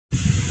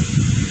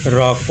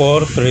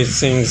Rakul Preet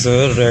Singh's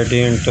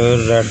radiant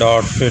red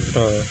outfit.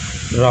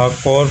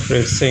 Rakul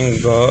Preet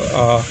Singh,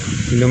 a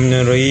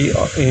luminary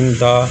in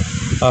the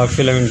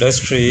film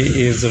industry,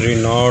 is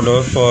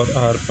renowned for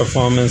her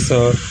performance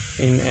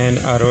in an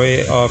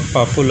array of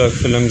popular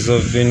films,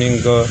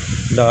 winning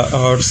the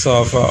hearts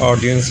of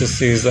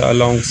audiences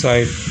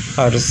alongside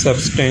her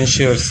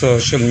substantial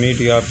social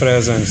media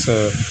presence.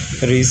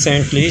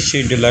 Recently,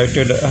 she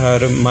delighted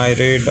her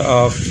myriad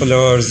of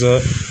followers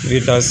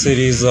with a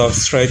series of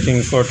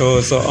striking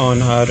photos on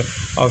her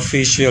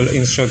official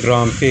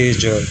Instagram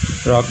page.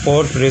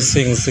 Rakul Preet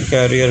Singh's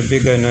career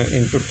began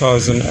in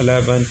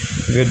 2011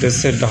 with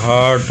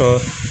Siddharth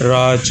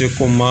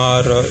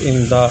Rajkumar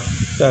in the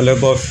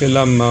Telugu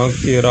film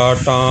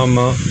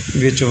Kiratam,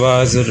 which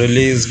was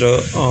released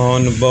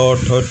on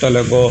both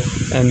Telugu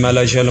and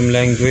Malayalam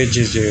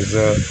languages.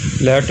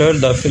 Later,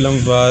 the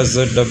film was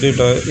dubbed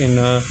in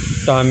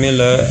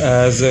Tamil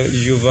as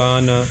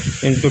Yuvan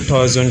in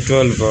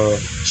 2012.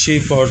 She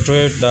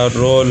portrayed the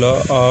role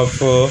of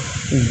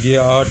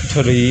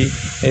Gayatri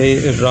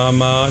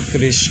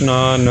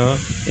Ramakrishnan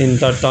in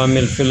the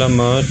Tamil film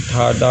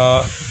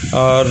Thada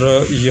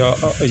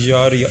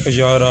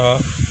Yara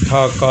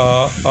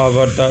Thaka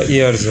over the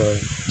years.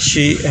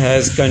 She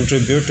has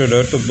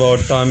contributed to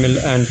both Tamil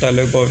and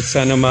Telugu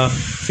cinema,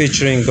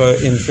 featuring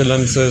in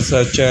films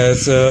such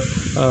as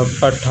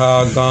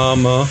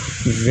Pathagam,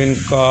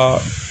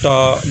 Vinkatadri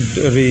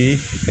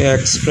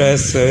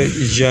Express,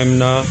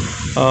 Yamna,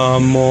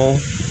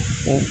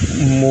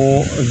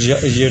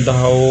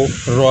 Yidhao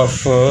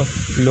Rough,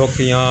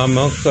 Lokyam,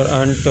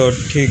 Current,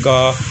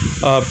 Thiga,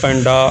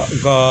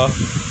 Pandaga,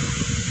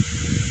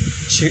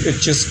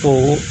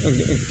 Chisco,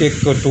 Kick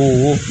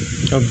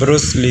 2,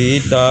 Bruce Lee,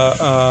 the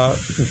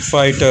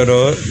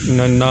fighter,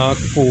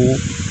 Nanaku,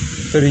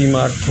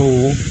 Prima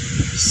 2,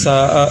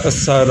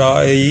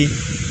 Sarai,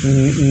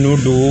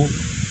 Nudu,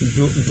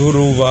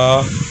 Duruva,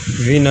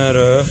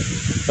 Winner,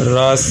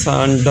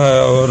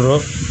 Rasandar,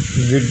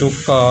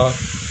 Viduka,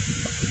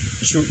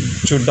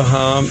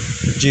 Chudham,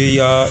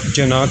 Jaya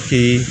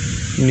Janaki,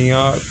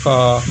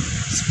 Nyaka,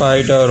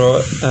 Spider,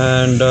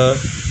 and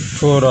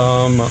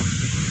Thuram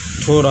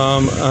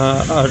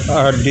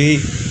Adi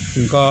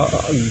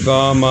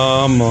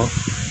Gamam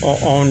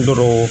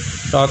Ondro.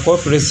 Rakul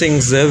Preet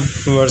Singh's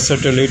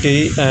versatility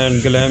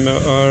and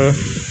glamour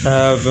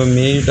have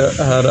made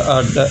her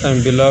a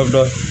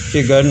beloved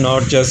figure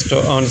not just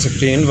on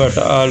screen but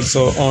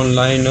also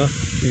online,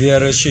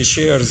 where she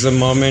shares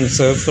moments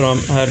from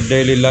her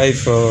daily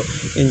life,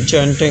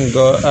 enchanting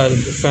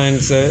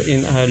fans.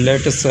 In her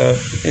latest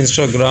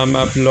Instagram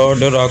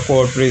upload,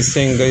 Rakul Preet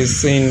Singh is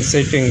seen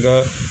sitting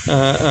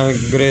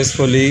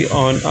gracefully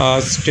on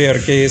a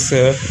staircase,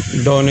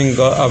 donning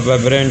a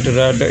vibrant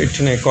red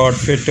ethnic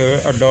outfit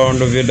adorned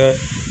with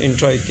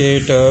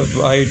intricate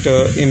white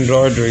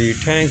embroidery.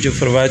 Thank you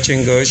for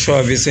watching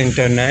Showbiz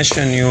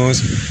International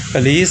News.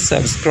 Please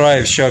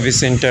subscribe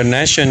Showbiz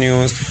International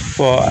News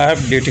for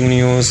updating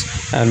news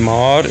and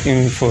more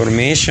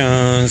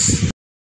informations.